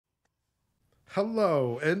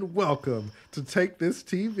Hello and welcome to Take This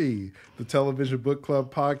TV, the television book club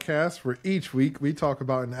podcast where each week we talk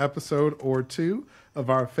about an episode or two of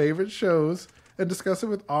our favorite shows and discuss it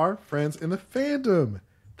with our friends in the fandom.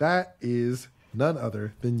 That is none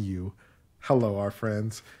other than you. Hello, our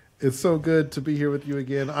friends. It's so good to be here with you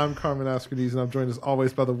again. I'm Carmen Ascardes, and I'm joined as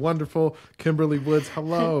always by the wonderful Kimberly Woods.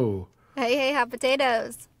 Hello. Hey, hot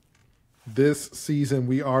potatoes. This season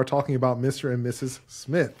we are talking about Mr. and Mrs.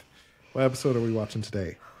 Smith. What episode are we watching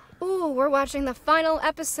today? Ooh, we're watching the final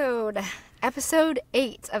episode, episode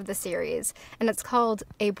 8 of the series, and it's called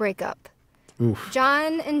A Breakup. Oof.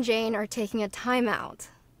 John and Jane are taking a timeout.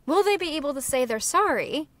 Will they be able to say they're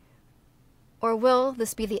sorry, or will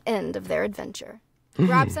this be the end of their adventure?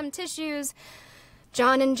 Grab some tissues.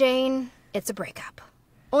 John and Jane, it's a breakup.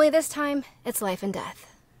 Only this time, it's life and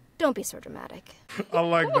death. Don't be so dramatic. I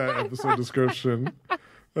like that episode description.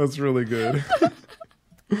 That's really good.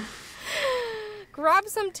 Grab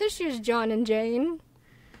some tissues, John and Jane.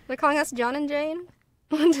 They're calling us John and Jane?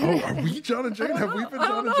 Oh, are we John and Jane? Have we been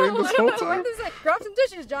John and Jane this whole time? Grab some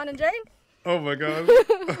tissues, John and Jane. Oh my God.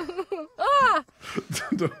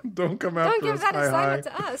 don't come after us. Don't give that assignment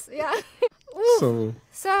to us. Yeah.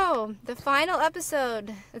 So, the final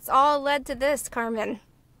episode. It's all led to this, Carmen.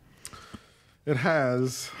 It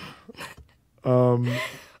has.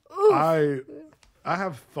 I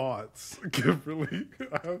have thoughts, Kimberly.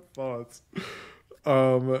 I have thoughts.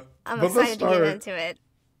 I'm excited to get into it.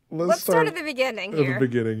 Let's start at the beginning here. At the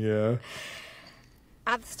beginning, yeah.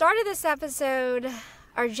 At the start of this episode,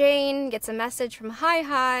 our Jane gets a message from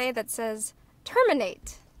Hi that says,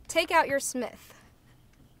 "Terminate. Take out your Smith."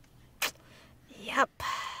 Yep.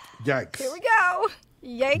 Yikes. Here we go.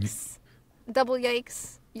 Yikes. Double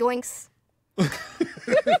yikes. Yoinks.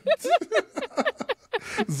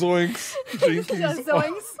 Zoinks. Jinkies.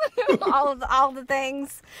 Zoinks. all the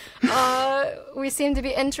things. We seem to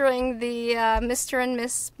be entering the Mr. and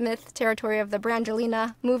Miss Smith territory of the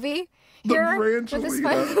Brangelina movie. The Here,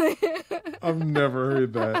 Brangelina? I've never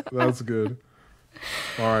heard that. That's good.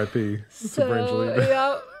 R.I.P. to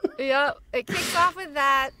Brangelina. Yep. It kicks off with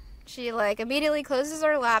that. She immediately closes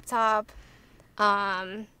her laptop.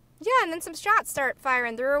 And then some shots start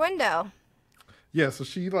firing through her window. Yeah, so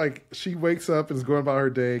she wakes up and is going about her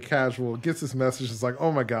day casual, gets this message, it's like,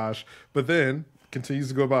 oh my gosh, but then continues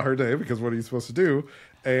to go about her day because what are you supposed to do?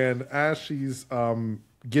 And as she's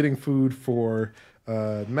getting food for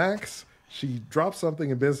Max, she drops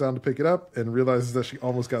something and bends down to pick it up and realizes that she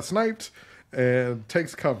almost got sniped and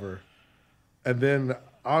takes cover. And then,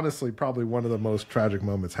 honestly, probably one of the most tragic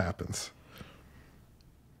moments happens.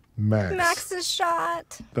 Max is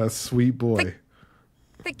shot. That sweet boy.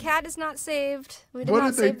 The cat is not saved. We did what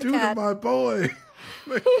not did they save the do cat. to my boy?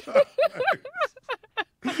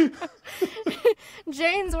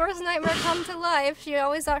 Jane's worst nightmare come to life. She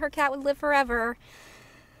always thought her cat would live forever.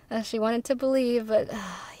 She wanted to believe, but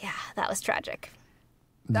yeah, that was tragic.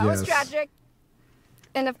 That was tragic.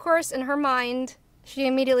 And of course, in her mind, she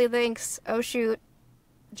immediately thinks, oh shoot,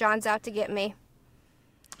 John's out to get me.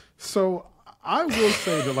 So I will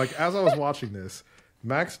say that, as I was watching this,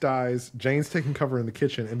 Max dies, Jane's taking cover in the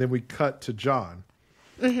kitchen, and then we cut to John.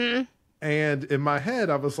 Mm-hmm. And in my head,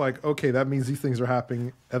 I was like, okay, that means these things are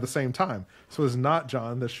happening at the same time. So it's not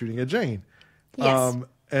John that's shooting at Jane. Yes.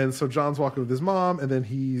 And so John's walking with his mom, and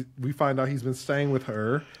then we find out he's been staying with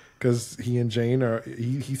her because he and Jane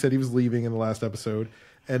he said he was leaving in the last episode.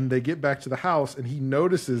 And they get back to the house, and he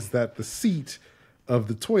notices that the seat of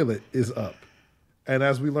the toilet is up. And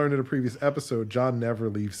as we learned in a previous episode, John never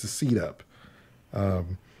leaves the seat up.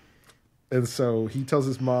 And so he tells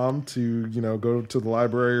his mom to, go to the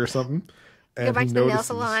library or something. And go back to the nail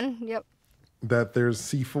salon. Yep. That there's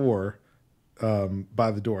C4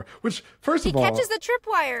 by the door. Which, first of all, he catches the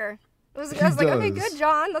tripwire. I was like, okay, good,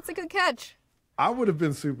 John. That's a good catch. I would have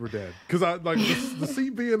been super dead because the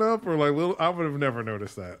seat being up or I would have never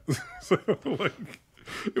noticed that. So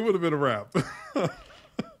it would have been a wrap.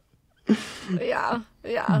 Yeah.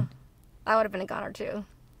 I would have been a goner too.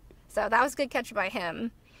 So that was a good catch by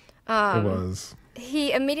him. It was.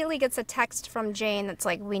 He immediately gets a text from Jane that's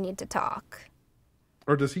like, we need to talk.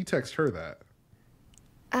 Or does he text her that?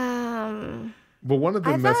 Well, one of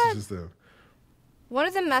them messages them. One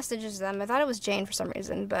of them messages them. I thought it was Jane for some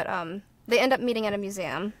reason, but they end up meeting at a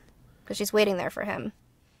museum because she's waiting there for him.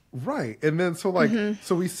 Right. And then so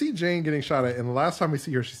we see Jane getting shot at, and the last time we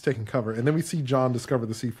see her, she's taking cover. And then we see John discover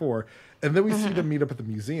the C4, and then we see them meet up at the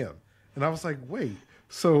museum. And I was like, wait,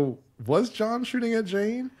 so was John shooting at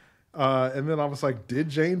Jane? And then I was like, did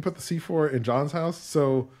Jane put the C4 in John's house?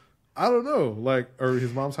 So I don't know, or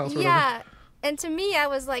his mom's house or whatever. Yeah. And to me, I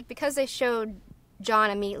was like, because they showed John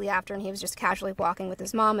immediately after, and he was just casually walking with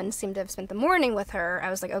his mom and seemed to have spent the morning with her, I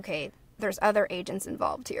was like, okay, there's other agents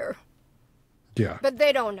involved here. Yeah. But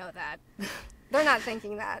they don't know that. They're not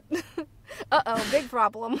thinking that. Uh-oh, big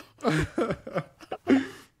problem. They're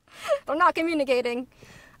not communicating.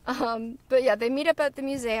 But yeah, they meet up at the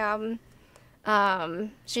museum.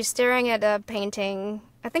 She's staring at a painting.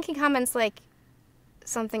 I think he comments like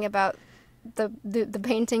something about the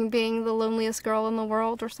painting being the loneliest girl in the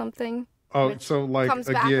world or something. Oh, so like comes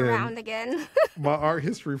again, back around again. my art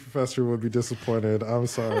history professor would be disappointed. I'm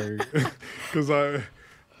sorry, because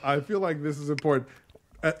I feel like this is important.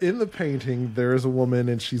 In the painting, there is a woman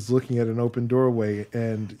and she's looking at an open doorway,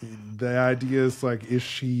 and the idea is like, is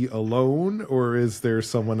she alone or is there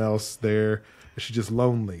someone else there? Is she just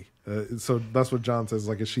lonely? So that's what John says,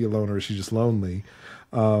 like, is she alone or is she just lonely?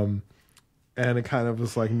 And it kind of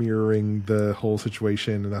was like mirroring the whole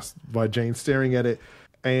situation, and that's why Jane's staring at it.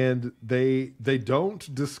 And they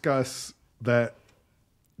don't discuss that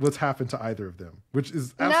what's happened to either of them, which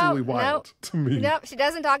is absolutely wild to me. Nope, she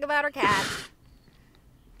doesn't talk about her cat.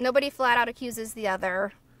 Nobody flat out accuses the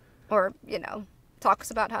other, or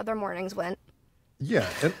talks about how their mornings went. Yeah,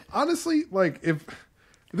 and honestly, like if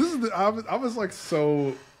this is I was like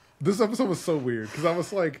so. This episode was so weird because I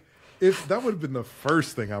was like, if that would have been the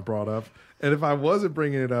first thing I brought up, and if I wasn't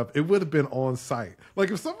bringing it up, it would have been on site.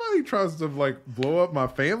 Like if somebody tries to like blow up my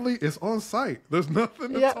family, it's on site. There's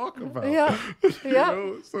nothing to talk about. Yeah,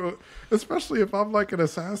 yeah. So especially if I'm like an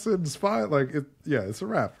assassin spy, like it's a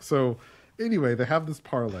wrap. So anyway, they have this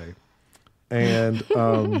parlay, and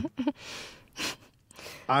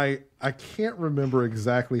I can't remember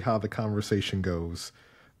exactly how the conversation goes,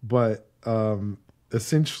 but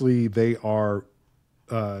essentially they are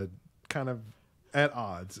kind of at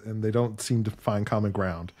odds and they don't seem to find common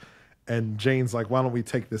ground. And Jane's like, why don't we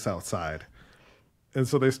take this outside? And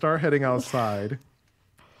so they start heading outside,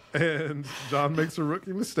 and John makes a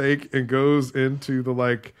rookie mistake and goes into the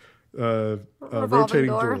like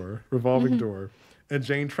rotating revolving door. And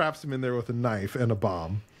Jane traps him in there with a knife and a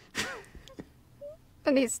bomb.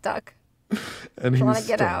 And he's stuck. And he's trying to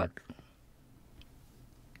get stuck. out.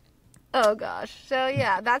 Oh gosh. So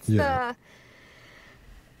yeah, that's the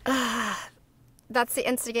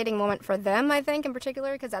instigating moment for them, I think, in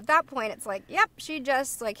particular, because at that point it's like, yep, he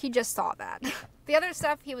just saw that. The other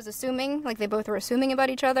stuff he was assuming, like they both were assuming about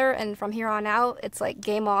each other, and from here on out it's like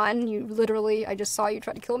game on. I just saw you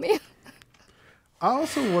try to kill me. I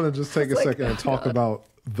also want to just take a second and talk about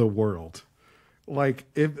the world. Like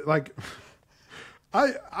I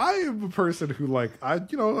am a person who like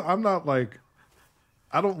I'm not like,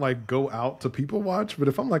 I don't like go out to people watch, but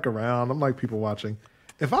if I'm like around, I'm like people watching.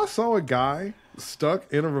 If I saw a guy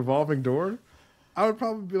stuck in a revolving door, I would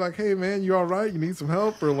probably be like, hey man, you all right? You need some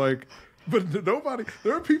help? Or like, but nobody,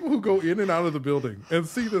 there are people who go in and out of the building and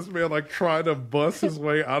see this man like try to bust his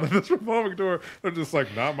way out of this revolving door. They're just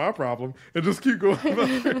like, not my problem. And just keep going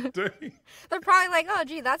about their day. They're probably like, oh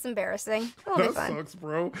gee, that's embarrassing. That sucks,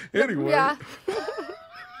 bro. Anyway. Yeah.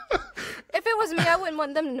 If it was me, I wouldn't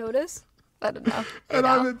want them to notice. I don't know.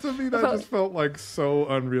 And to me, that just felt like so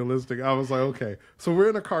unrealistic. I was like, okay, so we're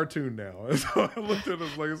in a cartoon now. And so I looked at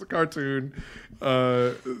it like, it's a cartoon.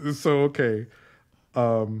 So, okay.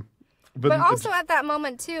 But also at that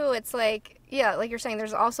moment, too, it's like, yeah, like you're saying,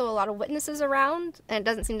 there's also a lot of witnesses around, and it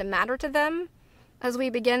doesn't seem to matter to them as we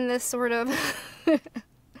begin this sort of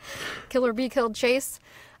kill or be killed chase.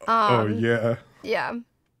 Oh, yeah. Yeah.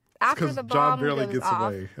 After the bomb John barely goes gets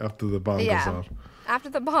off, away after the bomb goes off. After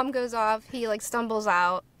the bomb goes off, he like stumbles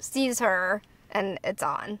out, sees her, and it's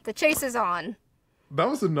on. The chase is on. That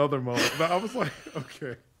was another moment. I was like,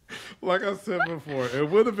 okay. Like I said before, it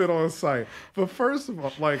would have been on site. But first of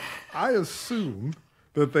all, like, I assume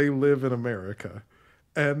that they live in America.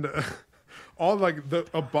 And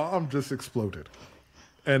a bomb just exploded.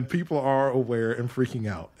 And people are aware and freaking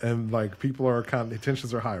out. And like people are the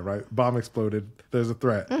tensions are high, right? Bomb exploded. There's a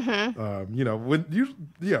threat.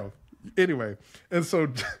 Mm-hmm. Anyway, and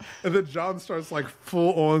then John starts like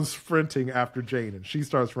full on sprinting after Jane, and she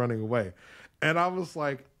starts running away. And I was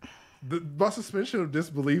like, my suspension of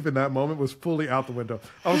disbelief in that moment was fully out the window.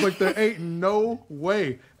 I was like, there ain't no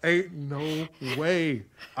way. I've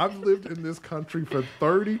lived in this country for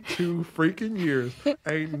 32 freaking years.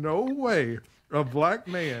 Ain't no way a black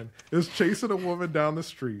man is chasing a woman down the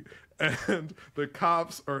street and the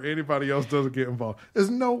cops or anybody else doesn't get involved. There's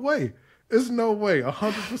no way. There's no way.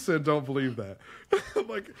 100% don't believe that.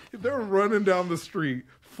 Like, they're running down the street,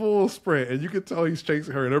 full sprint, and you can tell he's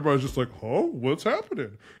chasing her, and everybody's just like, oh, what's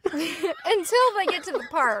happening? Until they get to the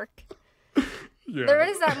park. Yeah. There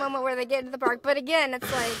is that moment where they get into the park, but again, it's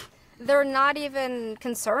like, they're not even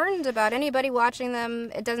concerned about anybody watching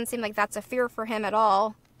them. It doesn't seem like that's a fear for him at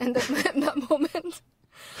all in that moment.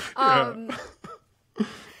 I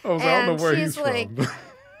don't know where he's like, from.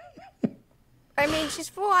 I mean, she's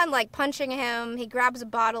full on like punching him. He grabs a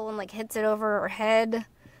bottle and like hits it over her head,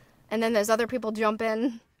 and then there's other people jump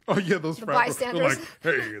in. Oh yeah, those bystanders.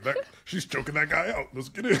 They're like, hey, she's choking that guy out. Let's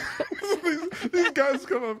get in. these guys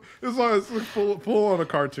come up. It's like full on a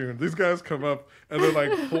cartoon. These guys come up and they're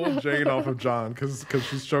like pull Jane off of John because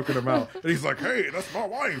she's choking him out. And he's like, hey, that's my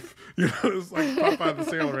wife. You know, it's like Popeye the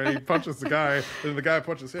Sailor, and he punches the guy, and the guy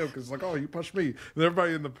punches him because it's like, oh, you punched me. And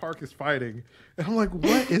everybody in the park is fighting, and I'm like,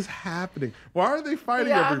 what is happening? Why are they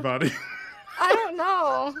fighting everybody? I don't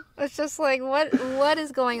know. It's just like, what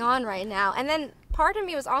is going on right now? And then part of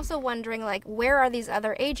me was also wondering, like, where are these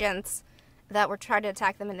other agents that were trying to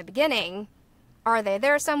attack them in the beginning? Are they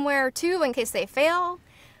there somewhere, too, in case they fail?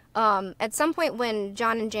 At some point when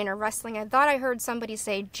John and Jane are wrestling, I thought I heard somebody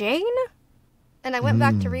say, Jane? And I went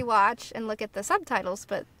back to rewatch and look at the subtitles,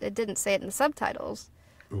 but it didn't say it in the subtitles.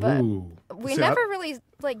 But we never really,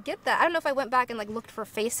 like, get that. I don't know if I went back and, like, looked for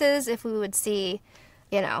faces, if we would see,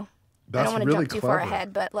 you know. I don't want to really jump too far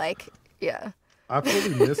ahead, but, like, yeah. I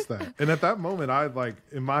totally missed that. And at that moment, I like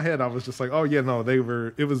in my head, I was just like, oh yeah, no,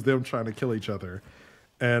 it was them trying to kill each other.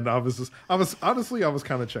 And I was honestly, I was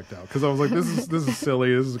kind of checked out because I was like, this is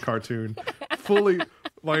silly. This is a cartoon. Fully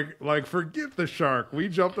like forget the shark. We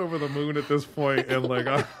jumped over the moon at this point, and like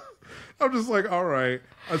I'm just like, all right.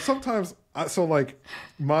 Sometimes, so like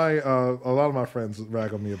a lot of my friends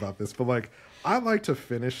rag on me about this, but like I like to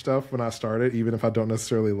finish stuff when I start it, even if I don't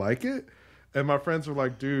necessarily like it. And my friends were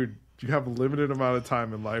like, dude, you have a limited amount of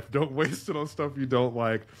time in life. Don't waste it on stuff you don't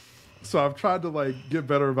like. So I've tried to like get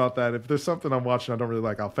better about that. If there's something I'm watching I don't really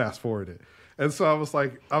like, I'll fast forward it. And so I was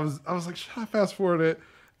like, should I fast forward it?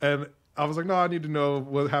 And I was like, no, I need to know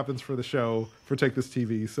what happens for the show for Take This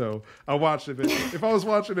TV. So I watched it. If I was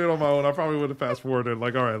watching it on my own, I probably would have fast forwarded.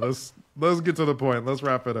 Like, all right, let's get to the point. Let's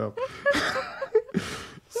wrap it up.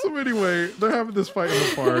 So anyway, they're having this fight in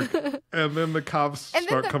the park, and then the cops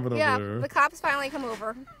start coming over there. The cops finally come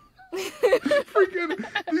over. These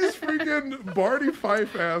freaking Barney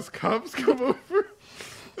Fife ass cops come over,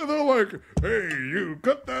 and they're like, "Hey, you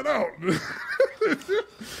cut that out."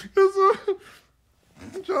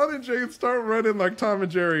 John and Jane start running like Tom and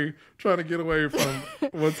Jerry, trying to get away from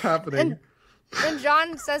what's happening. And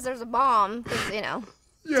John says there's a bomb, 'cause, you know.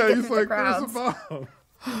 Yeah, he's like, "There's a bomb."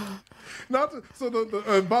 By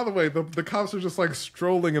the way, the cops are just like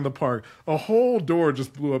strolling in the park. A whole door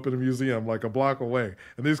just blew up in a museum like a block away,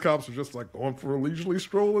 and these cops are just like going for a leisurely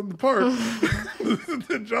stroll in the park. And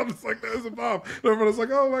then John's like, "There's a bomb," and everybody's like,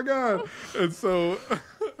 "Oh my god!" And so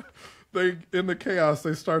they, in the chaos,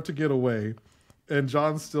 they start to get away, and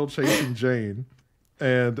John's still chasing Jane,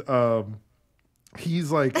 and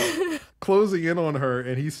he's like closing in on her,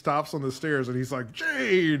 and he stops on the stairs, and he's like,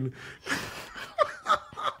 "Jane."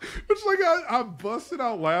 It's like I busted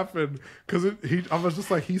out laughing because I was just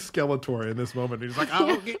like, he's Skeletor in this moment. He's like,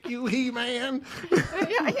 "I'll get you, He-Man."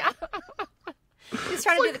 Yeah. He's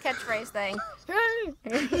trying to do the catchphrase thing.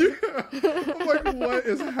 Yeah. I'm like, what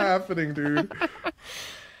is happening, dude?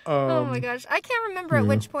 Oh my gosh, I can't remember at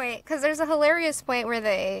which point, because there's a hilarious point where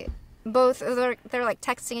they're like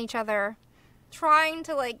texting each other, trying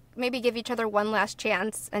to like maybe give each other one last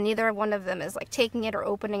chance, and neither one of them is like taking it or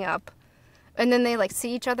opening up. And then they like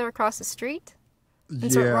see each other across the street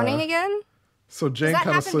and start running again. So Jane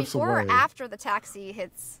kind of slips away. Before or after the taxi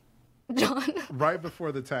hits John? Right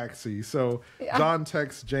before the taxi. So John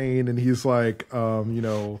texts Jane and he's like, you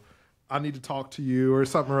know, "I need to talk to you," or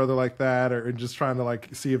something or other like that, or just trying to like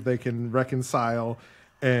see if they can reconcile.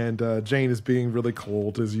 And Jane is being really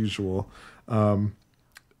cold as usual. And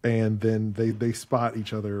then they spot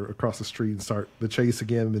each other across the street and start the chase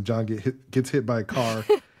again. And then John gets hit by a car.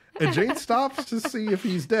 And Jane stops to see if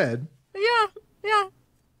he's dead. Yeah.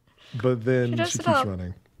 But then she keeps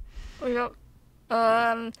running. Yep.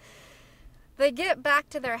 They get back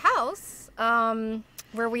to their house,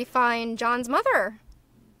 where we find John's mother,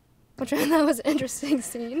 which I thought was an interesting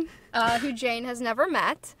scene, who Jane has never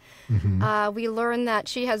met. Mm-hmm. We learn that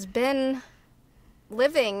she has been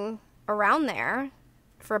living around there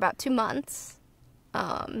for about 2 months,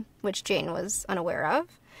 which Jane was unaware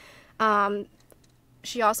of.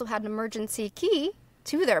 She also had an emergency key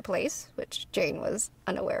to their place, which Jane was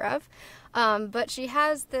unaware of. But she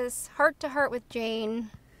has this heart-to-heart with Jane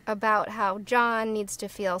about how John needs to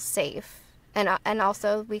feel safe. And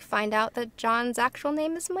also we find out that John's actual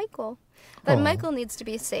name is Michael. That Michael needs to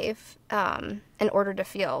be safe in order to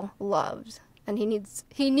feel loved. And he needs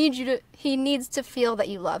to feel that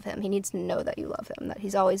you love him. He needs to know that you love him, that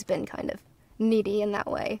he's always been kind of needy in that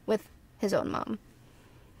way with his own mom.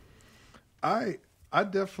 I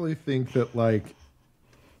definitely think that, like,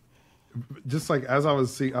 just like as I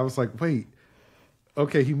was seeing, I was like, wait,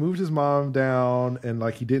 okay, he moved his mom down and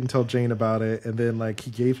like he didn't tell Jane about it, and then like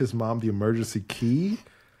he gave his mom the emergency key.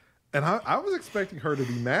 And I was expecting her to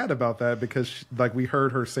be mad about that because like we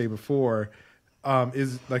heard her say before,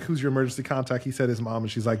 is like, who's your emergency contact? He said his mom,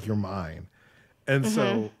 and she's like, you're mine. And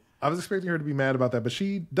so I was expecting her to be mad about that, but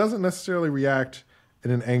she doesn't necessarily react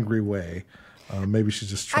in an angry way. Maybe she's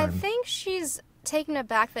just trying. I think she's taken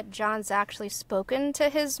aback that John's actually spoken to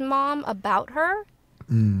his mom about her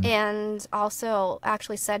and also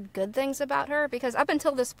actually said good things about her, because up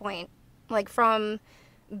until this point, like from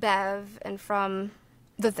Bev and from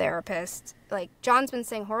the therapist, like John's been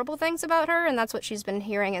saying horrible things about her, and that's what she's been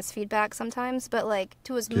hearing as feedback sometimes. But like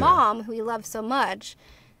to his mom, who he loves so much,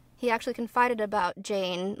 he actually confided about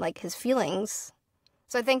Jane, like his feelings.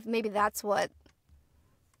 So I think maybe that's what,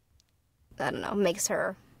 I don't know, makes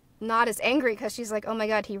her not as angry, because she's like, oh my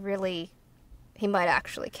God, he might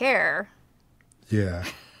actually care. Yeah.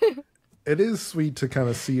 It is sweet to kind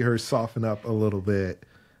of see her soften up a little bit.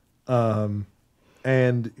 And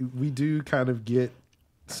we do kind of get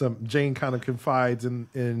Jane kind of confides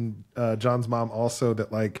in John's mom also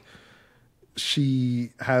that like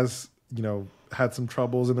she has, you know, had some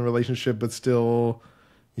troubles in the relationship, but still,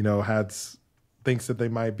 you know, thinks that they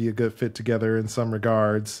might be a good fit together in some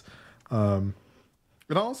regards. And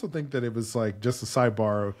I also think that it was like, just a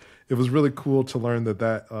sidebar, it was really cool to learn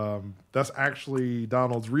that's actually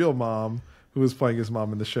Donald's real mom, who was playing his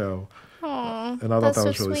mom in the show. Aww, and I thought that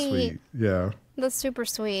was really sweet. Yeah. That's super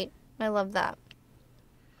sweet. I love that.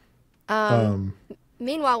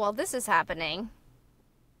 Meanwhile, while this is happening,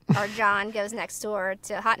 our John goes next door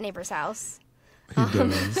to Hot Neighbor's house. He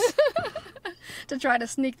does. To try to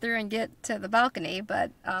sneak through and get to the balcony,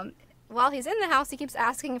 but while he's in the house, he keeps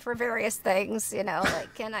asking for various things, you know,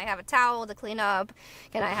 like, can I have a towel to clean up?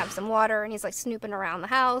 Can I have some water? And he's like snooping around the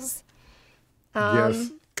house.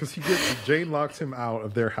 Yes, because Jane locks him out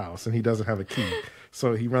of their house, and he doesn't have a key.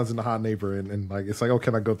 So he runs into Hot Neighbor, and like, it's like, oh,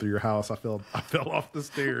 can I go through your house? I fell off the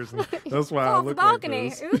stairs, and that's why I look like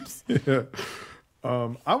this. Oops. Yeah.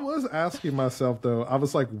 I was asking myself though, I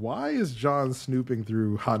was like, why is John snooping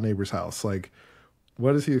through Hot Neighbor's house? Like,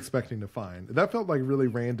 what is he expecting to find? That felt like really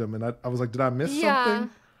random, and I was like, did I miss something?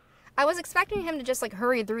 I was expecting him to just like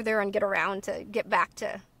hurry through there and get around to get back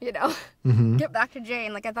to, you know, get back to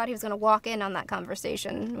Jane. Like, I thought he was going to walk in on that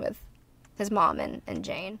conversation with his mom and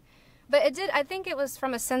Jane. But I think it was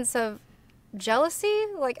from a sense of jealousy.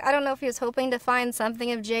 Like, I don't know if he was hoping to find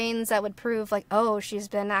something of Jane's that would prove, like, oh, she's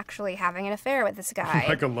been actually having an affair with this guy.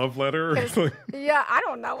 Like a love letter? Yeah, I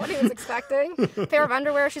don't know what he was expecting. A pair of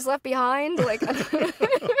underwear she's left behind. Like,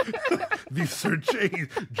 these are Jane.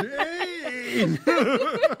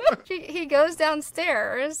 He goes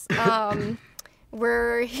downstairs,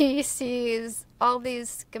 where he sees all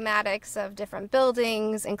these schematics of different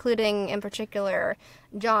buildings, including, in particular,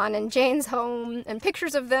 John and Jane's home, and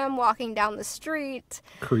pictures of them walking down the street.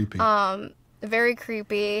 Creepy. Very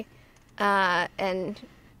creepy. And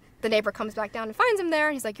the neighbor comes back down and finds him there,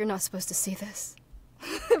 and he's like, you're not supposed to see this.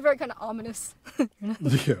 Very kind of ominous. You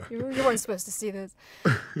weren't supposed to see this.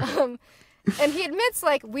 And he admits,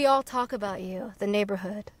 like, we all talk about you, the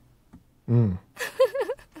neighborhood.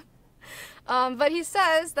 But he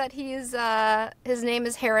says that his name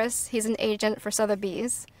is Harris. He's an agent for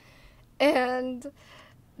Sotheby's. And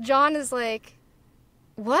John is like,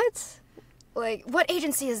 what? Like, what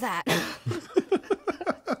agency is that?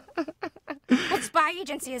 What spy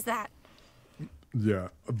agency is that? Yeah.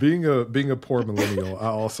 Being a poor millennial, I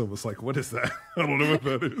also was like, what is that? I don't know what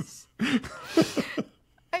that is.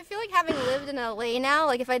 I feel like, having lived in LA now,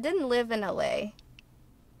 like, if I didn't live in LA,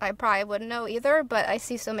 I probably wouldn't know either, but I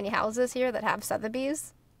see so many houses here that have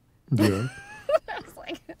Sotheby's. Yeah. I was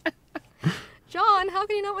like, John, how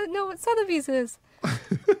can you not know what Sotheby's is?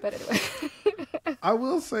 But anyway. I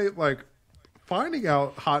will say, like, finding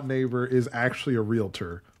out Hot Neighbor is actually a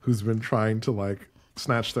realtor who's been trying to, like,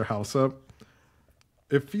 snatch their house up.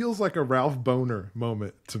 It feels like a Ralph Boner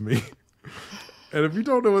moment to me. And if you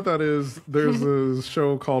don't know what that is, there's a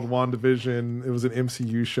show called WandaVision. It was an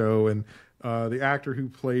MCU show, and the actor who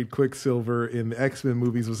played Quicksilver in the X-Men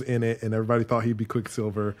movies was in it, and everybody thought he'd be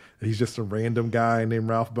Quicksilver, and he's just a random guy named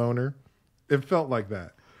Ralph Boner. It felt like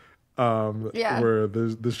that. Where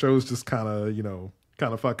the show's just kind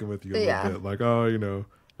of fucking with you a little bit. Like, oh, you know,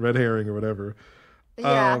 red herring or whatever.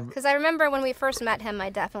 Yeah, because I remember when we first met him, I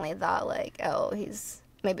definitely thought, like, oh, he's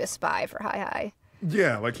maybe a spy for Hi Hi.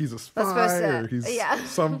 Yeah, like he's a spy or he's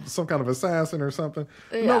some kind of assassin or something.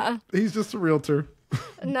 Yeah. Nope, he's just a realtor.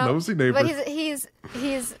 Nosy neighbor. But he's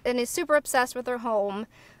super obsessed with her home.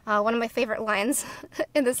 One of my favorite lines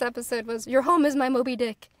in this episode was, "Your home is my Moby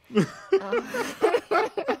Dick."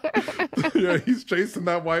 Yeah, he's chasing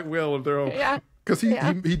that white whale of their home. Yeah. Because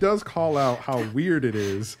he does call out how weird it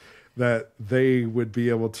is that they would be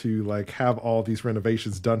able to like have all these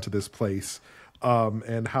renovations done to this place,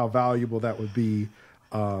 and how valuable that would be.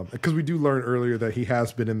 Because we do learn earlier that he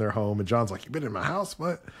has been in their home, and John's like, "You've been in my house,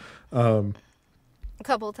 what?" A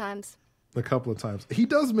couple of times. He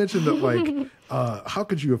does mention that, like, how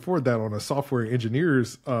could you afford that on a software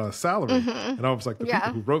engineer's salary? And I was like, the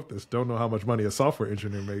people who wrote this don't know how much money a software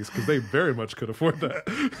engineer makes, because they very much could afford that.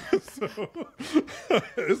 So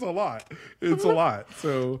it's a lot. It's a lot.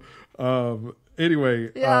 So anyway.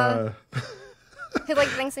 Yeah. He like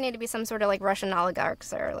thinks they need to be some sort of like Russian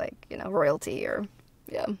oligarchs or like, you know, royalty or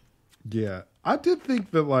Yeah. I did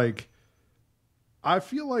think that like, I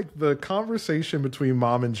feel like the conversation between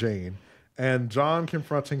Mom and Jane and John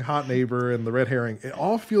confronting Hot Neighbor and the red herring, it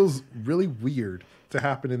all feels really weird to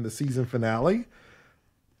happen in the season finale.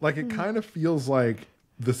 Like it kind of feels like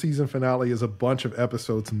the season finale is a bunch of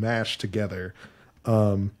episodes mashed together.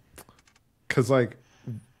 'Cause like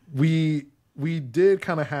we did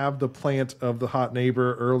kind of have the plant of the Hot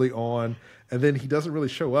Neighbor early on, and then he doesn't really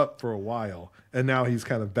show up for a while. And now he's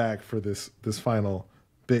kind of back for this final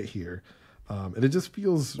bit here. And it just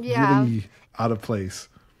feels really out of place.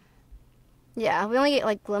 Yeah, we only get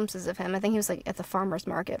like glimpses of him. I think he was like at the farmer's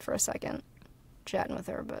market for a second, chatting with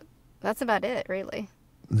her, but that's about it, really.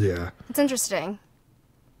 Yeah. It's interesting.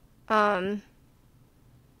 After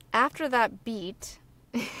that beat,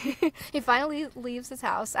 he finally leaves his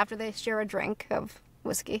house after they share a drink of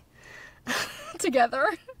whiskey together.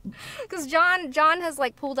 Because John has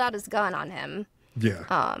like pulled out his gun on him. Yeah.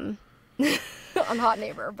 On Hot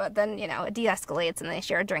Neighbor, but then, you know, it de-escalates and they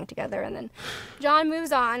share a drink together, and then John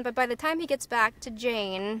moves on, but by the time he gets back to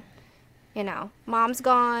Jane, you know, Mom's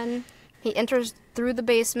gone, he enters through the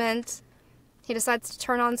basement, he decides to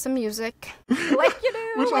turn on some music, like you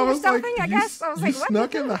do. Which I was like, I guess. I was like, what?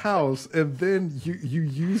 Snuck in the house, and then you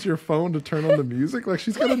use your phone to turn on the music? Like,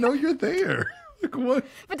 she's gonna know you're there. Like, what?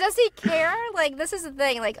 But does he care? Like, this is the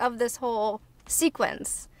thing, like, of this whole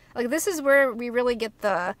sequence. Like, this is where we really get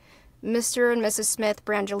the Mr. and Mrs. Smith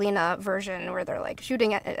Brangelina version, where they're like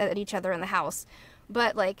shooting at each other in the house.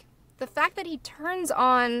 But like the fact that he turns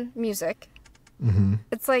on music,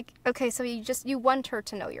 it's like, okay, so you want her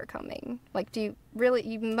to know you're coming. Like, you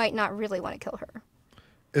might not really want to kill her.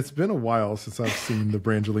 It's been a while since I've seen the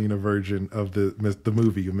Brangelina version of the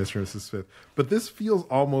movie of Mr. and Mrs. Smith, but this feels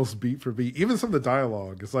almost beat for beat. Even some of the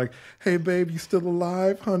dialogue, it's like, "Hey babe, you still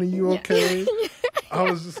alive? Honey, you okay?" I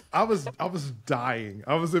was dying.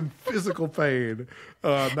 I was in physical pain,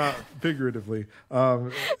 not figuratively,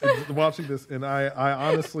 watching this. And I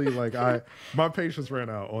honestly, like, my patience ran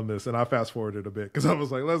out on this, and I fast forwarded a bit because I was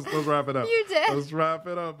like, let's wrap it up. You did. Let's wrap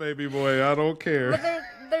it up, baby boy. I don't care. But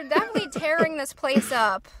they're definitely tearing this place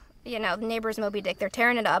up. You know, the neighbor's Moby Dick. They're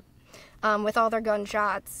tearing it up with all their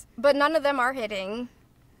gunshots, but none of them are hitting.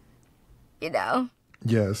 You know.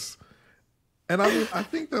 Yes. And I mean, I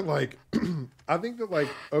think that like,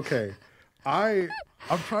 okay, I'm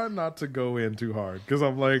trying not to go in too hard because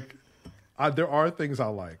I'm like, there are things I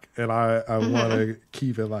like and I want to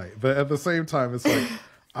keep it light. But at the same time, it's like,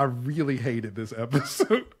 I really hated this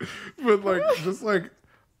episode. But like, just like,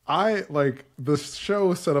 the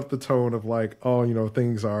show set up the tone of like, oh, you know,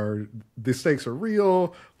 the stakes are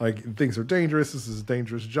real. Like, things are dangerous. This is a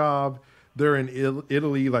dangerous job. They're in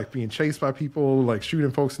Italy, like being chased by people, like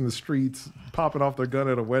shooting folks in the streets, popping off their gun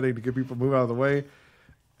at a wedding to get people to move out of the way.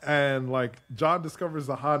 And like John discovers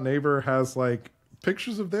the Hot Neighbor has like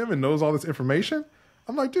pictures of them and knows all this information.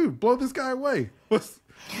 I'm like, dude, blow this guy away. This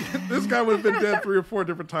guy would have been dead 3 or 4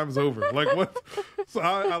 different times over. Like, what? So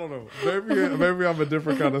I don't know. Maybe I'm a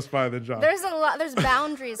different kind of spy than John. There's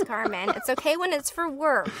boundaries, Carmen. It's okay when it's for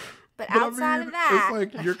work. But outside of that,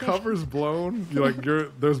 it's like your cover's blown.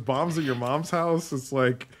 There's bombs at your mom's house. It's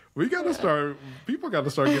like people got to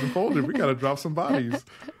start getting folded. We got to drop some bodies.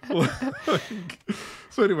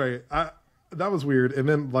 So anyway, that was weird. And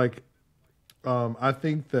then like, I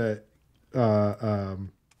think that I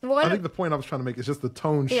think the point I was trying to make is just the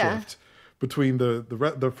tone shift between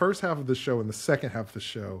the first half of the show and the second half of the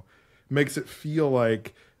show makes it feel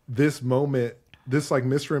like this moment. This like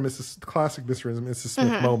Mr. and Mrs. classic Mr. and Mrs.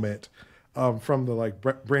 Smith moment from the like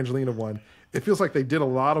Brangelina one. It feels like they did a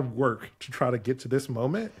lot of work to try to get to this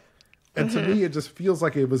moment. And to me, it just feels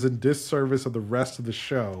like it was in disservice of the rest of the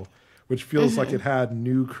show, which feels like it had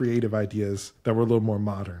new creative ideas that were a little more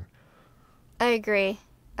modern. I agree.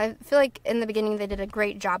 I feel like in the beginning they did a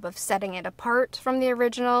great job of setting it apart from the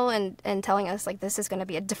original and telling us like this is going to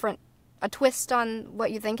be a twist on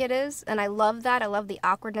what you think it is. And I love that. I love the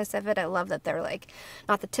awkwardness of it. I love that they're like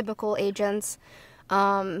not the typical agents.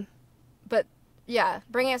 But yeah,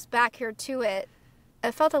 bringing us back here to it,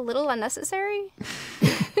 it felt a little unnecessary.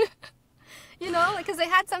 You know, like, because they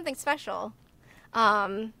had something special.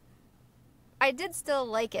 I did still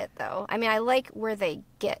like it, though. I mean, I like where they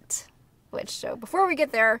get, so before we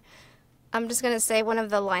get there, I'm just going to say one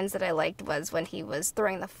of the lines that I liked was when he was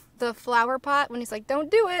throwing the flower pot, when he's like,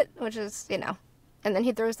 don't do it, which is, you know, and then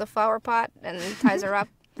he throws the flower pot and ties her up.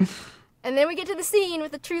 And then we get to the scene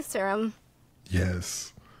with the truth serum.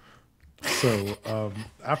 Yes. So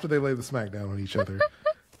after they lay the smack down on each other,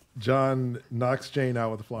 John knocks Jane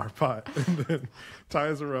out with the flower pot and then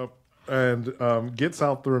ties her up and gets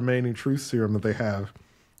out the remaining truth serum that they have.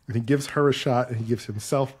 And he gives her a shot and he gives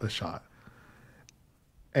himself a shot.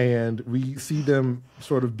 And we see them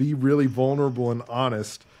sort of be really vulnerable and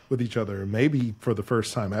honest with each other, maybe for the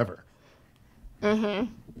first time ever. Mm-hmm.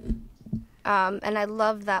 And I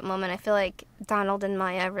love that moment. I feel like Donald and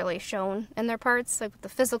Maya really shone in their parts, like with the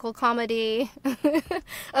physical comedy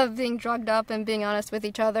of being drugged up and being honest with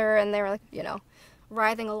each other. And they were like, you know,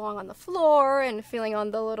 writhing along on the floor and feeling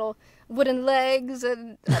on the little wooden legs.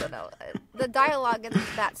 And I don't know. The dialogue in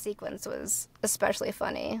that sequence was especially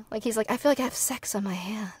funny. Like, he's like, I feel like I have sex on my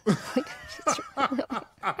hands. Like,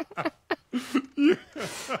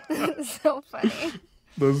 it's so funny.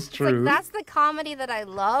 That's true. Like, that's the comedy that I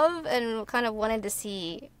love and kind of wanted to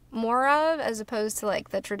see more of, as opposed to like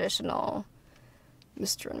the traditional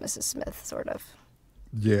Mr. and Mrs. Smith sort of.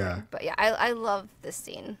 Yeah. But yeah, I love this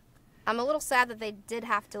scene. I'm a little sad that they did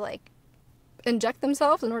have to like inject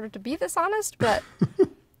themselves in order to be this honest, but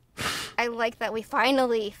I like that we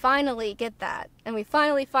finally get that. And we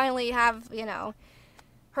finally have, you know,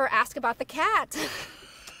 her ask about the cat.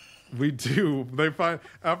 We do. They find,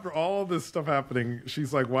 after all this stuff happening,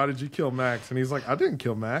 she's like, why did you kill Max? And he's like, I didn't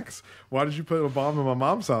kill Max. Why did you put a bomb in my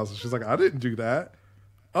mom's house? And she's like, I didn't do that.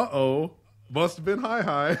 Uh-oh. Must have been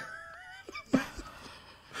hi.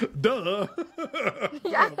 Duh.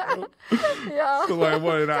 Yeah. Yeah. So like,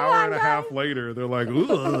 what, an hour and a half later, they're like,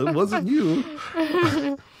 ugh, it wasn't you.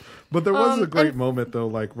 But there was a great moment, though,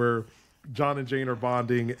 like where John and Jane are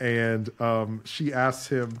bonding and she asks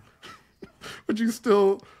him, would you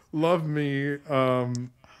still love me?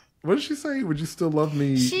 What did she say? Would you still love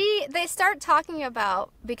me? They start talking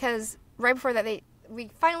about, because right before that we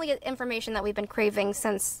finally get information that we've been craving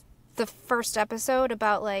since the first episode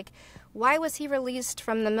about like why was he released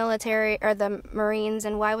from the military or the Marines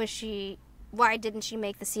and why didn't she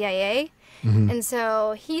make the CIA? Mm-hmm. And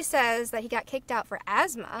so he says that he got kicked out for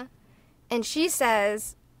asthma, and she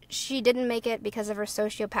says she didn't make it because of her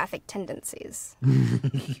sociopathic tendencies.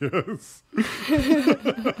 Yes.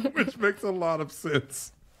 Which makes a lot of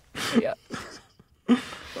sense. Yeah.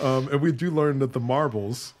 And we do learn that the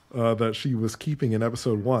marbles that she was keeping in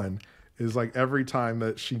episode 1 is like every time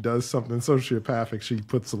that she does something sociopathic, she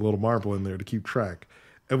puts a little marble in there to keep track.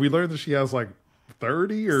 And we learned that she has like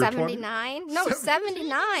 30 or 79? 20? No,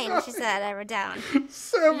 79, she said. I wrote down.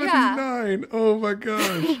 79. Yeah. Oh my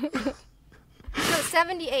gosh. No,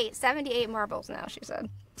 78. 78 marbles now, she said.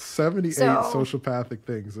 78 sociopathic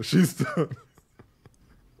things that she's done.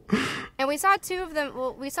 And we saw 2 of them.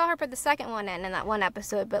 Well, we saw her put the second one in that one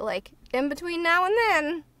episode, but like in between now and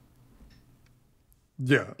then,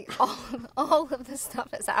 yeah, all of this stuff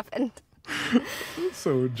has happened.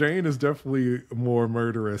 So Jane is definitely more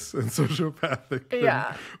murderous and sociopathic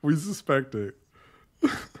than we suspected.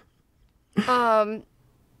 I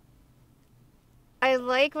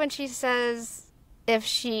like when she says if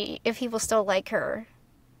he will still like her,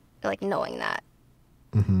 like knowing that.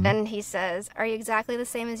 Mm-hmm. And he says, are you exactly the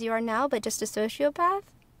same as you are now, but just a sociopath?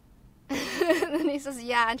 And then he says,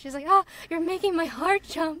 yeah. And she's like, oh, you're making my heart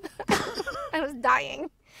jump. I was dying.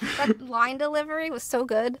 That line delivery was so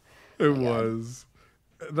good. It was.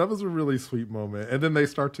 That was a really sweet moment. And then they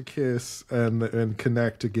start to kiss and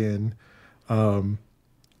connect again. And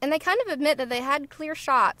they kind of admit that they had clear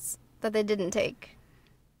shots that they didn't take.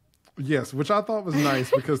 Yes, which I thought was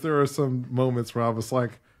nice because there are some moments where I was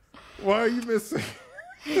like, why are you missing?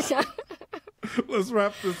 Let's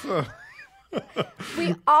wrap this up.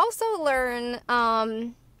 We also learn,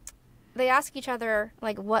 they ask each other,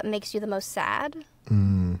 like, what makes you the most sad?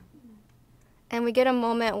 Mm. And we get a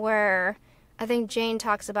moment where I think Jane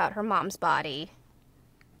talks about her mom's body.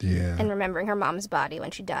 And remembering her mom's body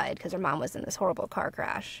when she died because her mom was in this horrible car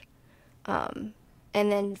crash.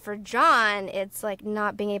 And then for John, it's like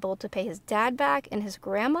not being able to pay his dad back and his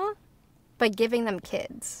grandma by giving them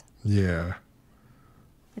kids. Yeah.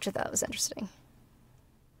 Which I thought was interesting.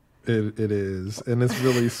 It is. And it's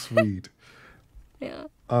really sweet. Yeah.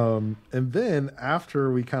 And then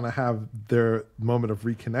after we kind of have their moment of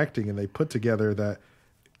reconnecting and they put together that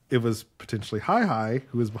it was potentially Hi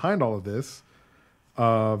who was behind all of this,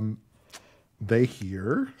 they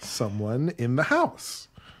hear someone in the house.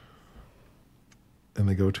 And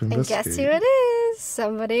they go to investigate. And guess who it is?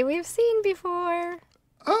 Somebody we've seen before.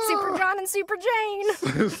 Super John and Super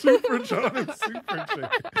Jane. Super John and Super Jane.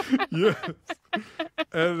 Yes.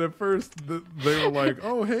 And at first they were like,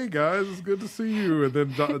 oh, hey guys, it's good to see you. And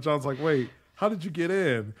then John's like, wait, how did you get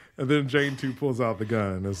in? And then Jane too pulls out the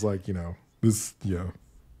gun. It's like,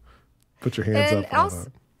 put your hands and up.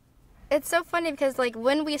 Also, it's so funny because like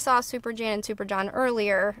when we saw Super Jane and Super John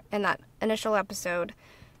earlier in that initial episode,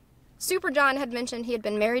 Super John had mentioned he had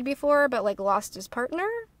been married before, but like lost his partner.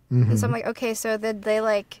 Mm-hmm. And so I'm like, okay, so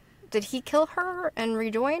did he kill her and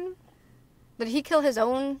rejoin? Did he kill his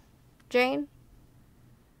own Jane?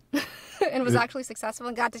 And was actually successful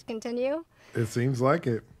and got to continue? It seems like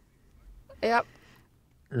it. Yep.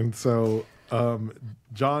 And so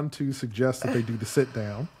John too suggests that they do the sit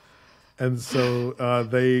down. And so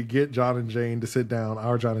they get John and Jane to sit down,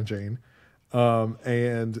 our John and Jane.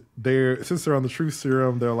 And since they're on the truth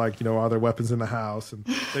serum, they're like, are there weapons in the house? And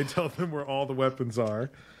they tell them where all the weapons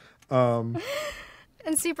are. And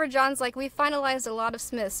Super John's like, we finalized a lot of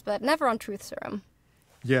Smiths, but never on truth serum.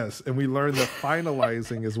 Yes, and we learned that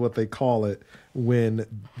finalizing is what they call it when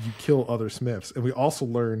you kill other Smiths. And we also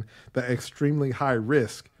learn that extremely high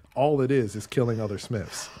risk, all it is killing other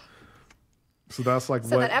Smiths. So that's like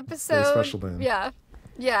what that episode, they special in. Yeah.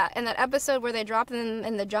 Yeah, and that episode where they dropped them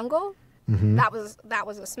in the jungle, that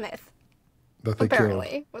was a Smith. That they apparently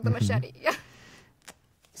killed. With the machete. Yeah.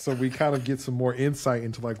 So we kind of get some more insight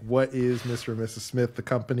into like what is Mr. and Mrs. Smith, the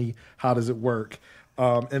company, how does it work?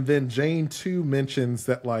 And then Jane too mentions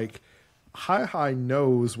that like Hi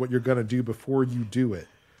knows what you're gonna do before you do it.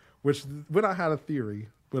 Which when I had a theory,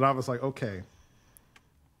 but I was like, okay.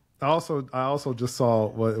 I also just saw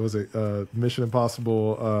what was it, Mission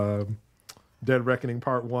Impossible Dead Reckoning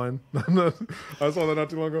Part 1. I saw that not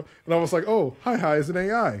too long ago. And I was like, oh, Hi is an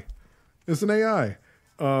AI. It's an AI.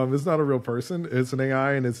 It's not a real person. It's an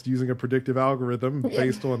AI, and it's using a predictive algorithm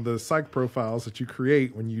based on the psych profiles that you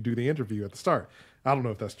create when you do the interview at the start. I don't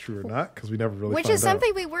know if that's true or not, because we never really Which find is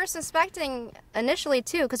something we were suspecting initially,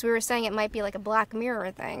 too, because we were saying it might be like a Black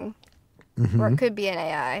Mirror thing. Or it could be an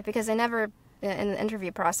AI, because they never, in the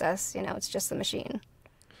interview process, it's just the machine.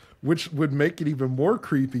 Which would make it even more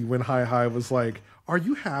creepy when Hi was like, are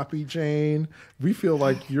you happy, Jane? We feel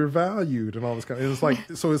like you're valued and all this kind of, and it's like,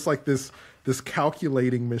 so it's like this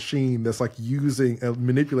calculating machine that's like using and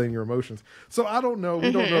manipulating your emotions. So I don't know.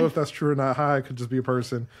 We don't know if that's true or not. Hi could just be a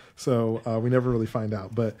person. So we never really find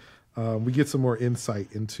out, but we get some more insight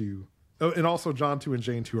into, and also John 2 and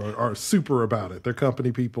Jane 2 are super about it. They're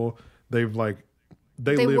company people. They've like,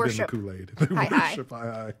 they live worship in the Kool-Aid. They worship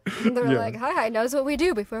Hi. They're like, Hi knows what we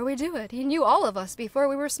do before we do it. He knew all of us before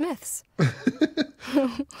we were Smiths.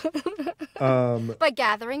 By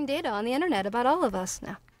gathering data on the internet about all of us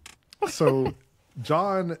now. So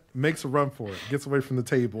John makes a run for it, gets away from the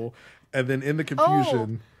table, and then in the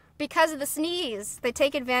confusion... because of the sneeze. They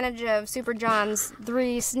take advantage of Super John's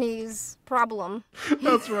 3 sneeze problem.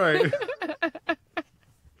 That's right.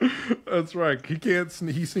 That's right. He can't.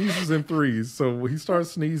 He sneezes in 3s, so he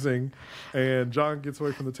starts sneezing, and John gets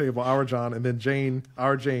away from the table. Our John, and then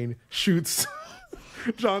our Jane, shoots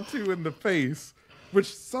John 2 in the face,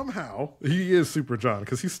 which somehow he is Super John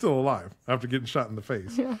because he's still alive after getting shot in the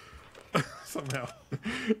face. Yeah. Somehow,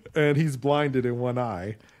 and he's blinded in one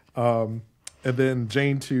eye. And then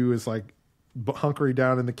Jane 2 is like hunkering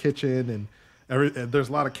down in the kitchen, and there's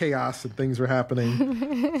a lot of chaos and things are happening.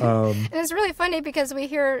 And it's really funny because we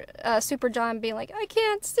hear Super John being like, I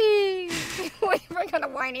can't see. We're kind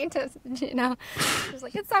of whining to, She's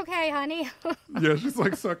like, it's okay, honey. Yeah, she's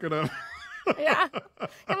like, suck it up. Yeah.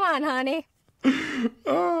 Come on, honey.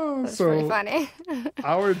 Oh, that's pretty funny.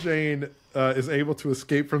 Our Jane is able to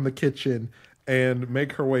escape from the kitchen and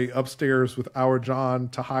make her way upstairs with our John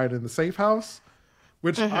to hide in the safe house,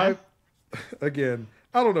 which I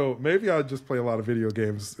don't know. Maybe I just play a lot of video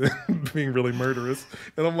games being really murderous.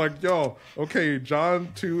 And I'm like, yo, okay, John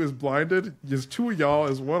 2 is blinded. Just 2 of y'all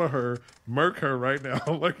is one of her. Murk her right now.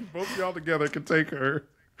 Like, both of y'all together can take her.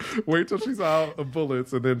 Wait till she's out of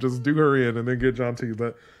bullets and then just do her in and then get John 2.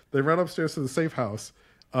 But they run upstairs to the safe house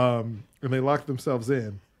and they lock themselves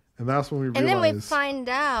in. And that's when we realize. And then we find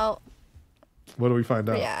out. What do we find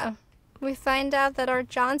out? Yeah. we find out that our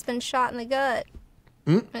John's been shot in the gut.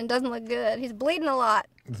 And it doesn't look good. He's bleeding a lot.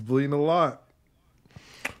 It's bleeding a lot.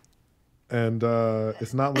 And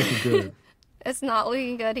it's not looking good. It's not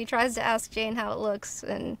looking good. He tries to ask Jane how it looks,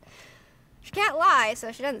 and she can't lie,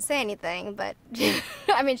 so she doesn't say anything. But,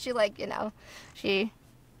 I mean, she, like, you know, she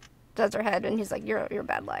does her head, and he's like, you're a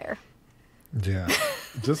bad liar. Yeah.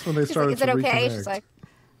 Just when they started like, is it okay? reconnect. She's like,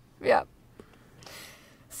 yeah.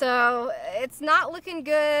 So it's not looking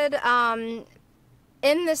good.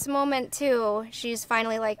 In this moment, too, she's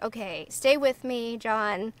finally like, okay, stay with me,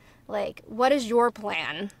 John. Like, what is your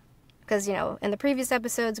plan? Because, you know, in the previous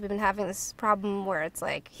episodes, we've been having this problem where it's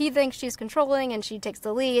like, he thinks she's controlling and she takes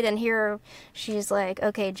the lead. And here she's like,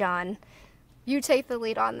 okay, John, you take the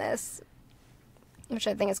lead on this. Which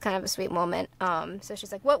I think is kind of a sweet moment. So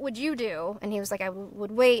she's like, what would you do? And he was like, I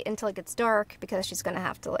would wait until it gets dark because she's going to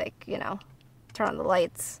have to, like, you know, turn on the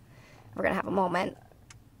lights. We're going to have a moment.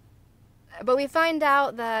 But we find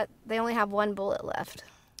out that they only have one bullet left.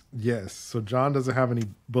 Yes. So John doesn't have any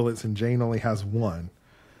bullets and Jane only has one.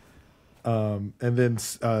 And then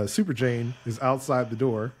Super Jane is outside the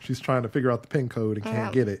door. She's trying to figure out the PIN code and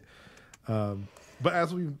can't get it. But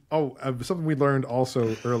as something we learned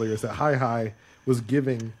also earlier is that Hi was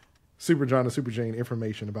giving Super John and Super Jane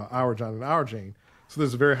information about our John and our Jane. So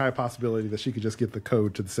there's a very high possibility that she could just get the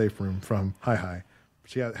code to the safe room from Hi.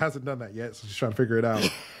 She hasn't done that yet, so she's trying to figure it out.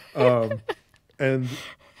 And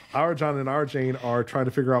our John and our Jane are trying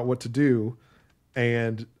to figure out what to do.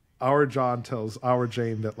 And our John tells our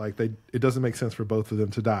Jane that, like, it doesn't make sense for both of them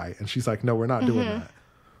to die. And she's like, no, we're not doing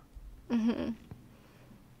that.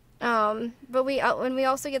 But we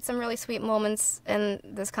also get some really sweet moments in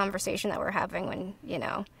this conversation that we're having when, you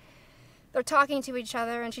know, they're talking to each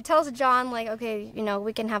other, and she tells John, like, okay, you know,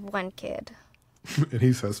 we can have one kid. And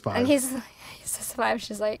he says 5. And he says 5.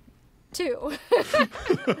 She's like, 2.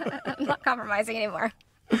 I'm not compromising anymore.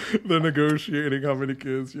 They're negotiating how many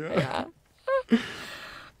kids, yeah.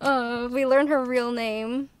 We learn her real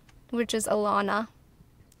name, which is Alana.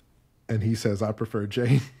 And he says, I prefer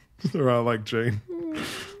Jane. Or I like Jane.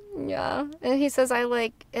 Yeah. And he says,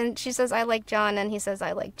 and she says, I like John, and he says,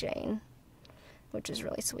 I like Jane. Which is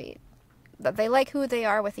really sweet. That they like who they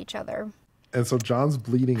are with each other. And so John's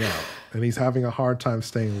bleeding out, and he's having a hard time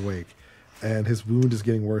staying awake. And his wound is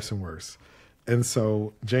getting worse and worse. And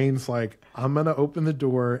so Jane's like, I'm going to open the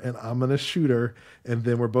door, and I'm going to shoot her, and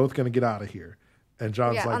then we're both going to get out of here. And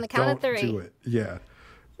John's like, on the count of 3. Do it. Yeah.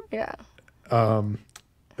 Yeah.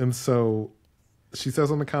 And so she says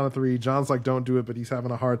on the count of 3, John's like, don't do it, but he's having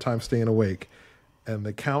a hard time staying awake. And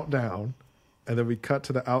they count down, and then we cut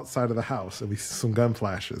to the outside of the house, and we see some gun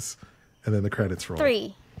flashes, and then the credits roll.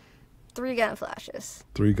 3 gun flashes.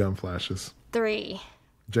 3 gun flashes. 3.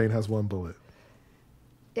 Jane has 1 bullet.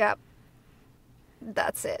 Yep.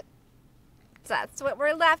 That's it. That's what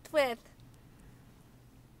we're left with.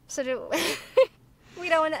 So we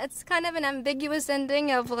don't. It's kind of an ambiguous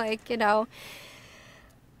ending of, like, you know,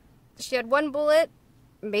 she had 1 bullet.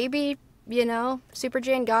 Maybe, you know, Super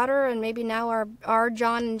Jane got her, and maybe now our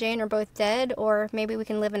John and Jane are both dead, or maybe we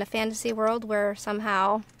can live in a fantasy world where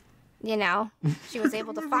somehow, you know, she was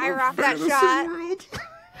able to fire off that shot.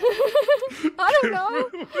 I don't know.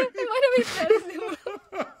 It might have been fantasy.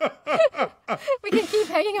 We can keep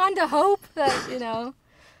hanging on to hope that, you know.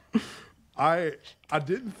 I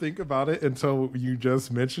didn't think about it until you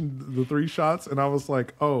just mentioned the 3 shots, and I was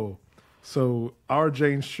like, oh, so our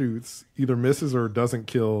Jane shoots, either misses or doesn't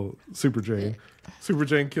kill Super Jane. Super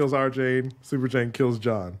Jane kills our Jane. Super Jane kills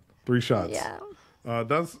John. 3 shots. Yeah.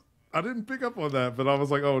 I didn't pick up on that, but I was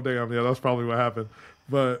like, oh, damn, yeah, that's probably what happened.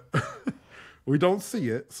 But we don't see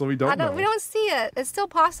it, so we don't know. We don't see it. It's still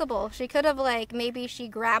possible. She could have, like, maybe she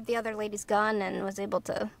grabbed the other lady's gun and was able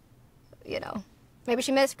to, you know. Maybe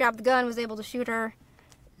she misgrabbed the gun, was able to shoot her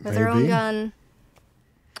with her own gun.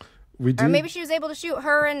 Or maybe she was able to shoot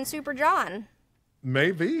her and Super John.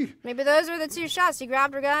 Maybe. Maybe those were the 2 shots. She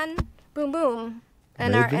grabbed her gun, boom, boom.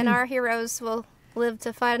 And our heroes will live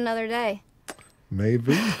to fight another day.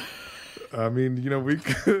 Maybe. I mean, you know, we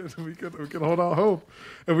could hold out hope.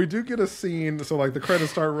 And we do get a scene, so, like, the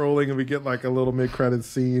credits start rolling and we get, like, a little mid-credits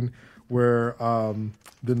scene where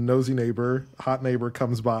the nosy neighbor, hot neighbor,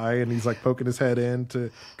 comes by and he's, like, poking his head in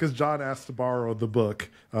because John asked to borrow the book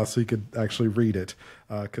so he could actually read it.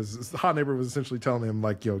 Because the hot neighbor was essentially telling him,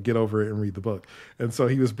 like, yo, get over it and read the book. And so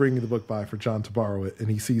he was bringing the book by for John to borrow it, and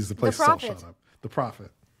he sees the place is all shut up. The Prophet.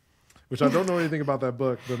 Which I don't know anything about that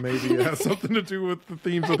book, but maybe it has something to do with the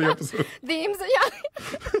themes of the episode. Themes, yeah.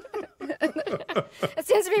 It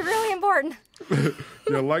seems to be really important.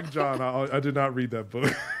 Yeah, like John, I did not read that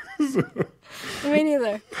book. Me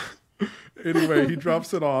neither. Anyway, he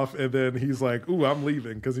drops it off, and then he's like, "Ooh, I'm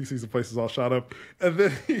leaving," because he sees the place is all shot up. And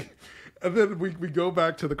then we go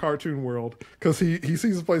back to the cartoon world because he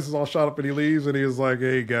sees the place is all shot up, and he leaves, and he was like,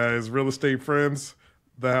 "Hey guys, real estate friends,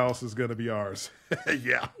 the house is gonna be ours."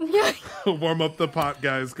 Yeah. Warm up the pot,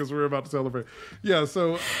 guys, because we're about to celebrate. Yeah.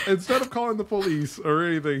 So instead of calling the police or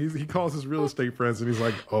anything, he calls his real estate friends, and he's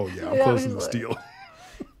like, "Oh yeah, I'm closing this deal."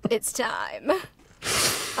 It's time.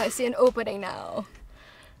 I see an opening now.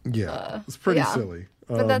 Yeah, it's pretty silly.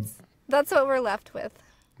 But that's what we're left with.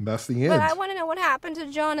 That's the end. But I want to know what happened to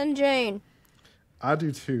John and Jane. I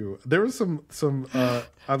do too. There was some.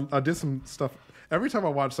 I did some stuff. Every time I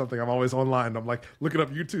watch something, I'm always online. I'm like looking up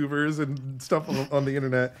YouTubers and stuff on the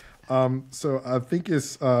internet. So I think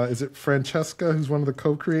is it Francesca, who's one of the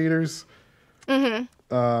co-creators,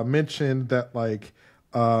 mentioned that like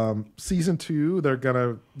season 2, they're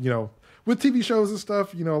gonna, with TV shows and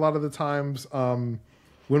stuff, a lot of the times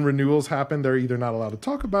when renewals happen, they're either not allowed to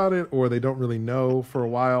talk about it or they don't really know for a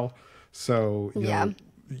while. So you know,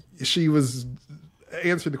 she was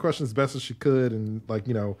answered the question as best as she could, and like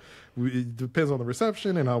it depends on the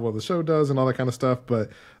reception and how well the show does and all that kind of stuff. But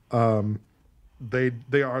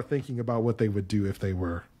they are thinking about what they would do if they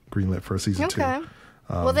were greenlit for a season 2.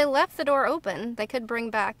 Well, they left the door open. They could bring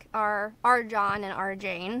back our John and our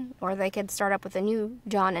Jane, or they could start up with a new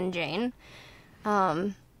John and Jane.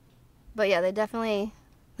 But yeah, they definitely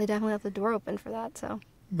left the door open for that. So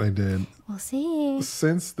they did. We'll see.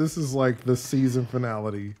 Since this is like the season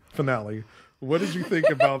finale. What did you think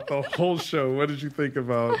about the whole show? What did you think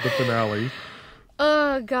about the finale?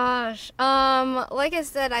 Oh gosh. Like I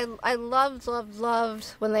said, I loved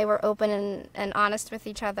when they were open and honest with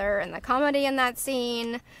each other, and the comedy in that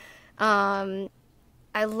scene.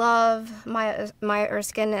 I love Maya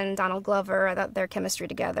Erskine and Donald Glover. I thought their chemistry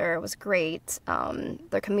together was great.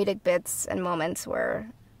 Their comedic bits and moments were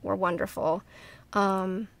wonderful.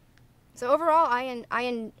 So overall,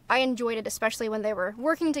 I enjoyed it, especially when they were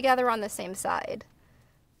working together on the same side.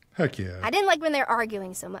 Heck yeah. I didn't like when they were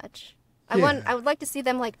arguing so much. I would like to see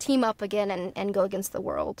them like team up again and go against the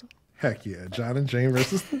world. Heck yeah, John and Jane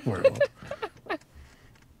versus the world.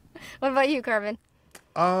 What about you, Carvin?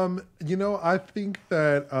 I think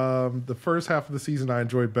that the first half of the season I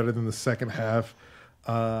enjoyed better than the second half.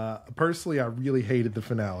 Personally, I really hated the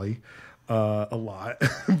finale a lot.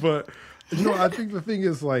 But, I think the thing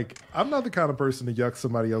is, like, I'm not the kind of person to yuck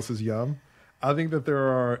somebody else's yum. I think that there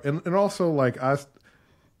are, and also, like,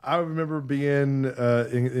 I remember being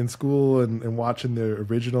in school and watching the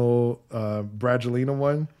original Brangelina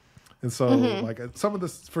one. And so, like, some of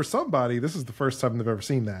this, for somebody, this is the first time they've ever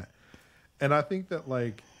seen that. And I think that,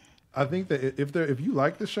 if you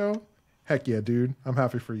like the show, heck yeah, dude, I'm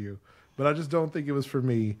happy for you. But I just don't think it was for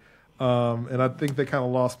me. And I think they kind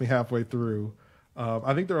of lost me halfway through.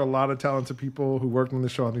 I think there are a lot of talented people who worked on the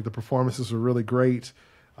show. I think the performances were really great.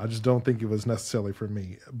 I just don't think it was necessarily for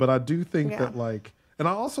me. But I do think that, like, and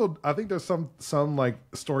I think there's some like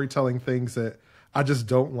storytelling things that I just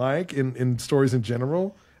don't like in stories in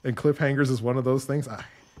general. And cliffhangers is one of those things. I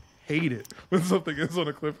hate it when something is on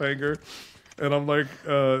a cliffhanger. And I'm like,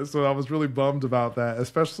 so I was really bummed about that,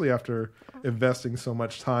 especially after investing so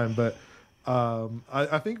much time. But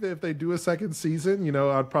I think that if they do a second season,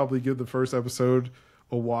 I'd probably give the first episode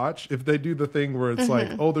a watch. If they do the thing where it's like,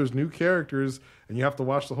 oh, there's new characters and you have to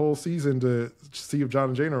watch the whole season to see if John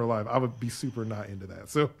and Jane are alive, I would be super not into that.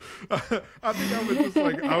 So I think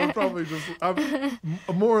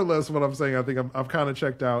I'm more or less what I'm saying. I think I'm kind of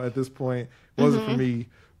checked out at this point. It wasn't for me,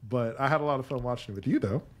 but I had a lot of fun watching it with you,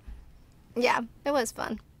 though. Yeah, it was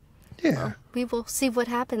fun. Yeah. Well, we will see what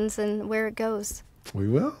happens and where it goes. We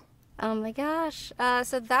will. Oh my gosh.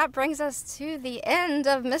 So that brings us to the end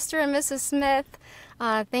of Mr. and Mrs. Smith.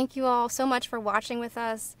 Thank you all so much for watching with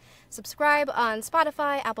us. Subscribe on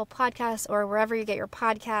Spotify, Apple Podcasts, or wherever you get your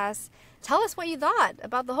podcasts. Tell us what you thought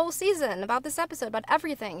about the whole season, about this episode, about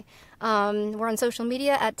everything. We're on social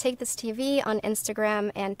media at Take This TV on Instagram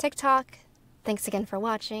and TikTok. Thanks again for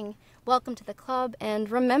watching. Welcome to the club, and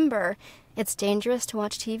remember, it's dangerous to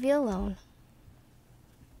watch TV alone.